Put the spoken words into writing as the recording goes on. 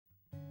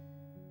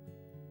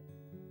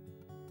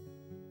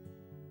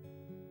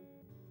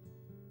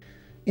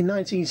In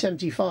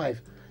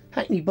 1975,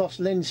 Hackney boss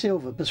Len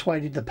Silver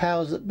persuaded the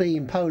powers that be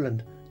in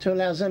Poland to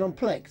allow Zenon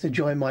Plech to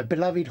join my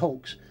beloved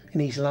Hawks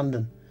in East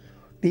London.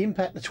 The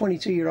impact the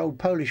 22-year-old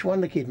Polish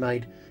wonder kid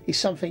made is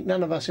something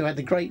none of us who had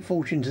the great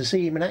fortune to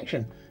see him in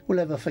action will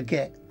ever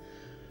forget.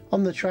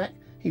 On the track,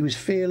 he was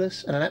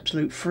fearless and an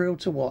absolute thrill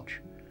to watch.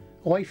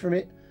 Away from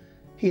it,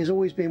 he has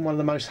always been one of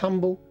the most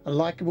humble and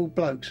likeable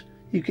blokes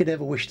you could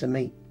ever wish to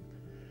meet.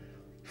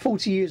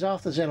 40 years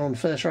after Zenon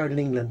first rode in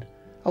England,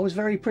 I was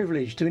very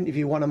privileged to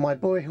interview one of my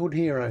boyhood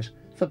heroes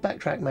for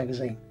Backtrack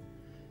magazine.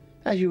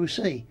 As you will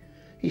see,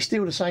 he's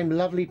still the same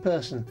lovely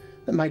person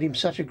that made him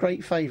such a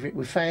great favourite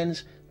with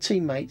fans,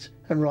 teammates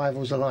and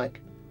rivals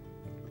alike.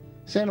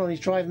 Zenon is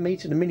driving me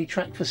to the mini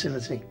track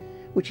facility,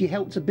 which he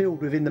helped to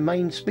build within the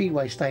main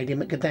Speedway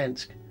stadium at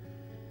Gdansk.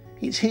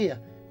 It's here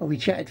where we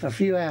chatted for a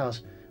few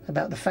hours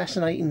about the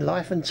fascinating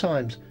life and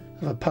times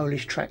of a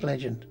Polish track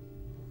legend.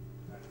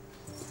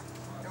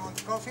 You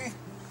want coffee?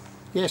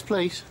 Yes,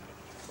 please.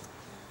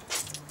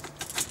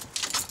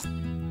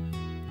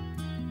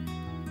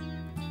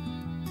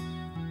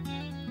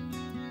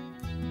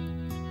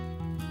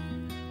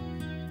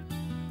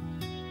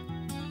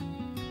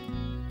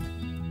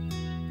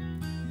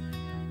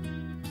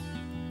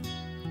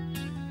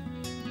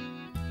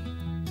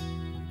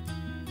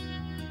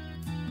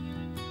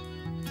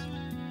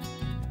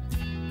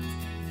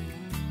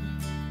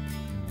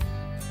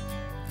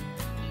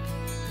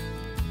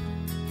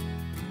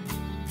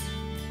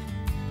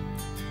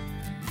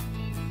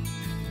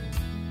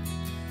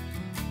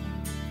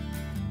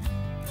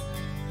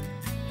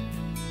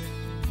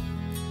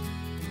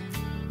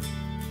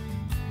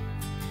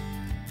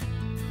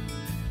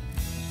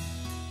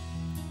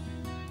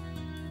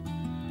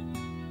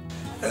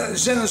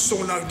 Zenon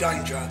saw no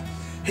danger.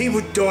 He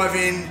would dive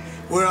in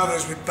where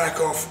others would back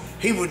off.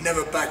 He would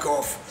never back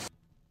off.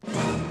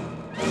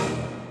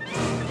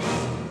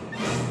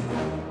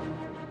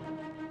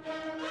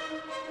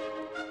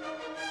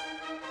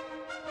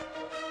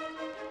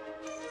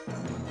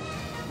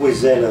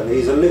 With Zenon,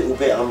 he's a little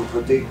bit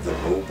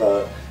unpredictable,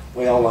 but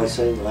we always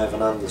seem to have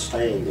an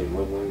understanding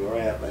when we were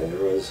out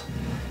there, as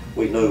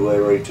we knew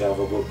where each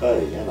other would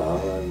be, you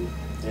know, and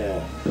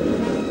yeah.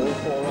 All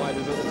four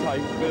riders at the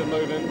tape, a bit of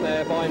movement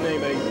there by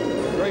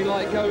Nimi. Green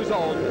light goes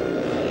on.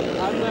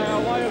 And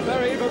now, by a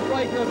very even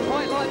break, a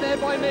tight line there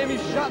by Nimi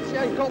shuts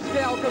Jankowski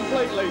out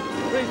completely.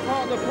 His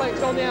partner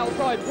Plech's on the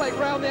outside, Plech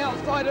round the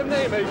outside of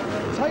Nimi.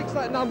 Takes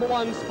that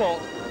 #1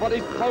 spot, but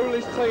his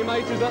Polish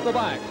teammate is at the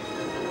back.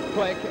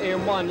 Plech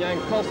in 1,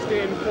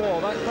 Jankowski in 4.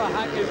 That's for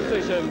Hackney's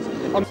positions.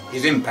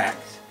 His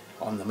impact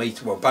on the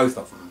meeting, well, both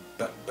of them,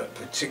 but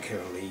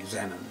particularly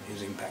Zenon,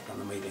 his impact on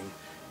the meeting,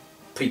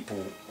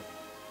 people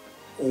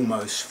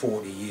almost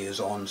 40 years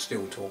on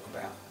still talk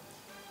about.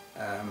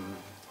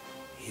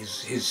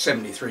 His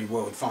 73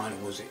 World Final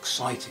was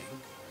exciting.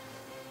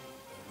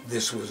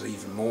 This was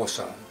even more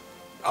so,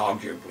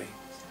 arguably.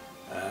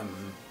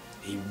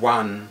 He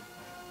won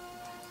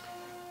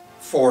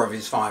 4 of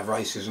his 5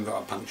 races and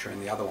got a puncture in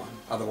the other one.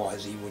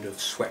 Otherwise he would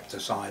have swept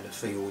aside a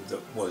field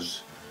that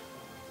was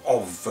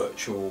of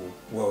virtual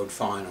World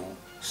Final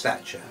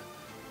stature.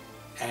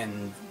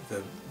 And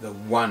the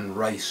one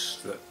race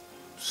that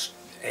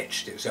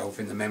etched itself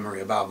in the memory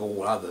above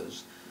all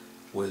others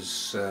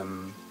was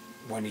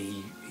when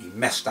he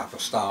messed up a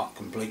start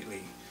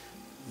completely.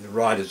 The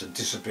riders are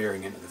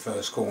disappearing into the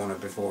first corner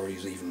before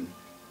he's even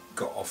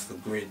got off the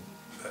grid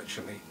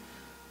virtually,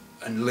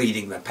 and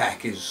leading the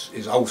pack is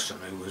Olsen,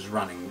 who was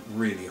running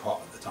really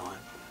hot at the time,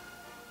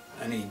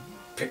 and he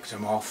picked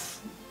them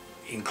off,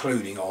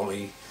 including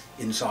Ollie,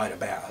 inside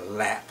about a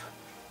lap.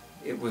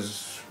 It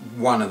was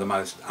one of the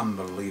most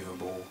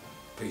unbelievable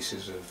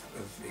pieces of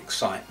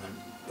excitement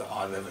that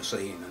I've ever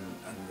seen,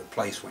 and the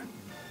place went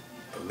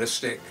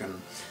ballistic, and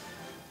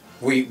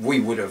we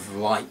would have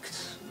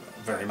liked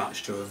very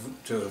much to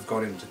have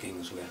got him to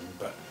King's Lynn,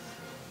 but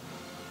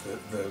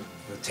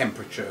the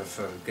temperature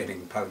for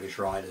getting Polish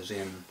riders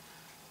in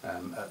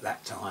at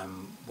that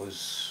time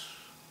was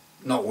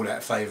not all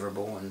that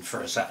favourable, and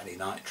for a Saturday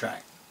night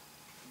track,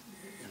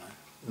 you know,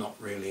 not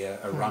really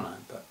a runner,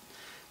 but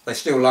they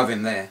still love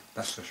him there,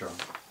 that's for sure.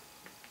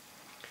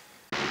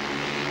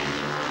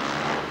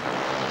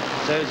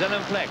 So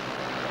Zenon Plech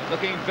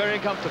looking very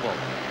comfortable.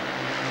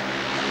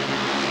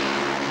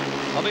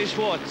 Bobby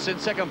Schwartz in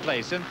 2nd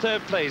place. In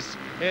 3rd place,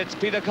 it's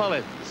Peter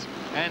Collins.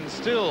 And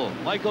still,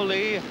 Michael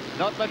Lee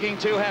not looking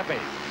too happy.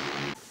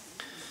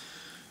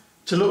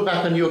 To look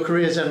back on your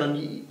career,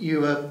 Zenon,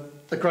 you were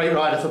a great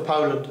rider for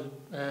Poland.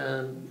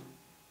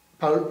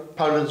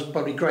 Poland's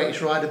probably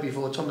greatest rider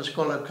before Thomas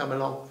Golub come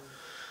along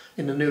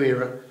in the new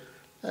era.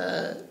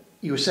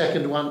 You were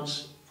 2nd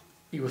once,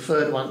 you were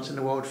 3rd once in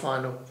the World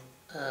Final,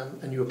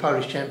 and you were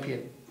Polish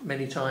champion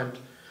many times.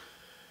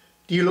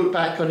 Do you look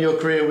back on your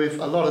career with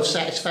a lot of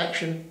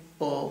satisfaction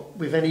or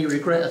with any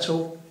regret at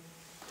all?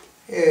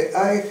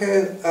 I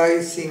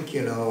think,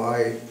 you know,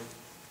 I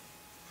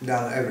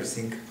done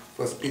everything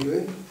for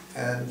Speedway,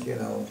 and, you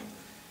know,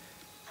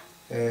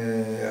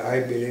 I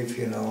believe,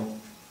 you know,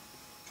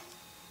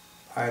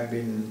 I've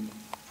been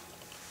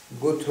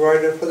good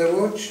rider for the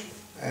watch,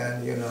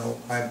 and you know,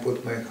 I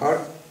put my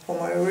heart for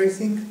my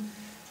racing,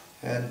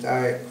 and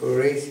I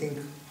racing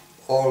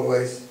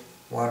always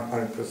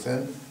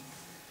 100%,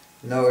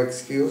 no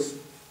excuse.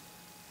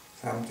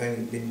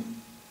 Sometimes been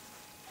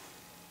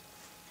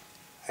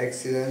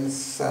accidents,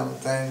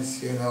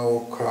 sometimes, you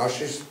know,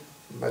 crashes,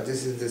 but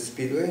this is the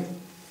Speedway,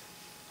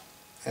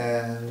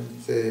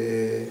 and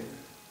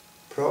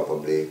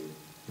probably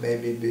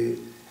maybe be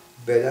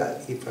better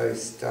if I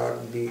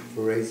start be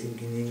racing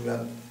in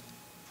England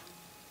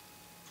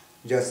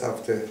just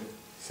after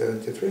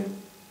 73.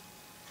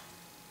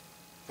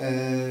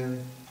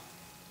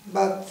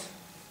 But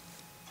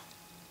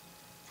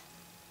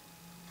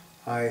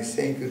I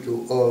thank you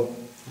to all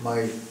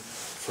my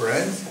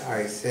friends.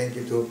 I thank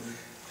you to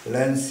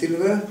Len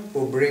Silver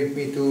who bring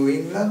me to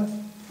England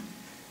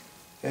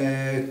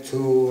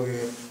to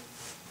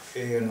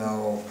you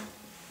know,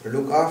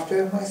 look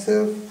after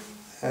myself,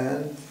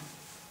 and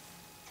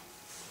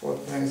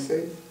what can I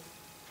say?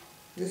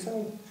 This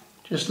all.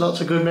 Just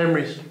lots of good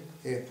memories.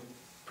 Yeah.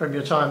 From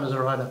your time as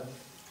a rider.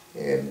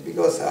 Yeah,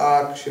 because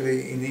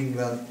actually in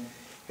England,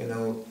 you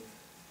know,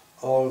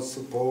 all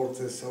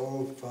supporters,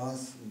 all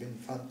fans been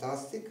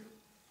fantastic.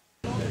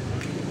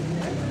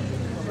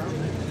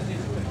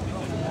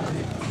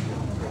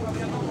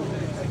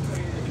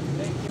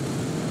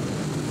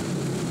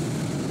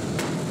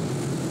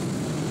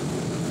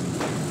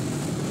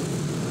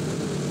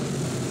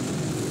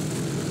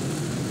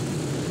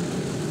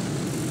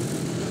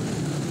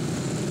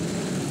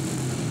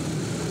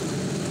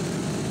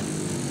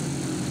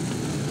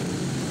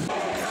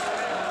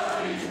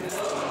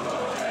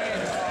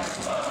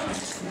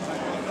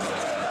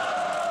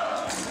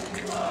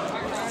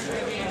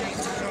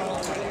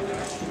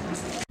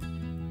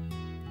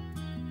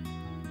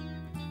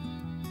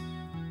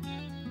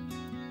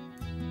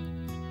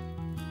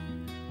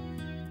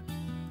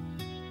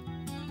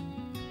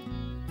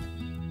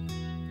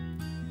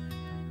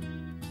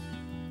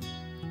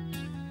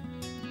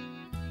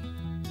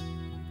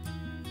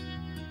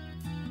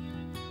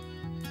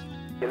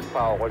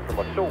 Hjelmfarve ryg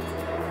nummer 2,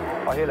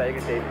 og heller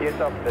ikke Dave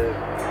Jessup med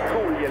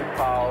gul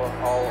hjelmfarve,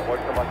 og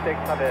ryg nummer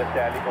 6 har været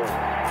særlig god.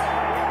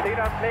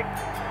 Zenon Plech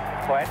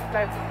på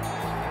andenpladsen.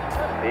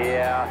 Det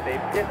er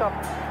Dave Jessup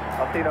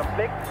og Zenon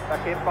Plech, der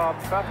kæmper om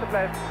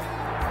førsteplads.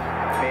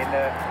 Men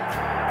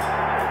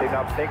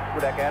Zenon Plech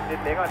skulle da gerne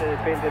lidt længere ned i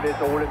feltet, hvis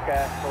Ole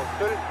skal få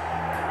sølv.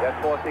 Jeg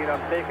tror,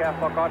 Zenon Plech er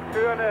for godt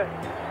kørende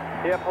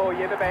her på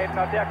hjemmebanen,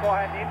 og der går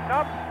han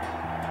indenom.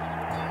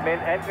 Men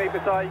angriber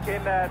så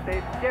igen af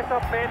Dave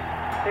Jessup, men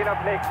Zenon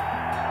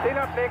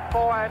Plech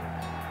foran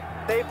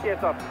Dave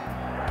Jessup.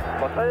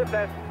 På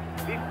tredjepladsen,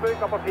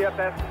 Eastbourne, og på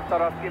fjerdepladsen, så er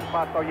der skilt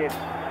fra Sovjet.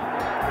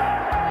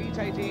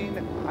 18,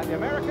 and the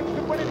Americans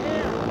could win it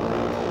here.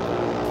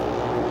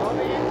 On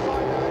the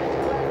inside there is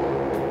Plech,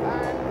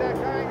 and they're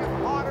going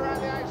hard around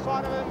the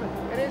outside of him.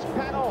 It is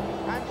Pennell,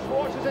 and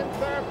Schwartz is in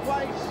third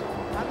place.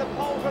 And the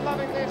Poles are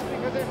loving this,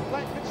 because if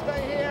Plech could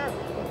stay here,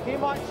 he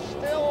might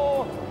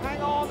still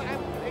hang on, and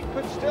it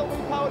could still be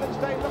Poland's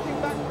day. Looking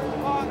back for his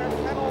partner,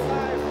 Pennell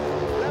now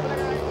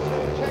levelling out to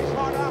chase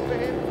hard after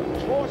him.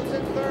 Schwartz is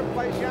in third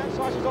place. Jan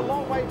Sys is a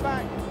long way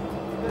back.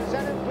 The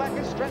Zenon Plech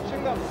is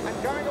stretching them and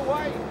going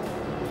away.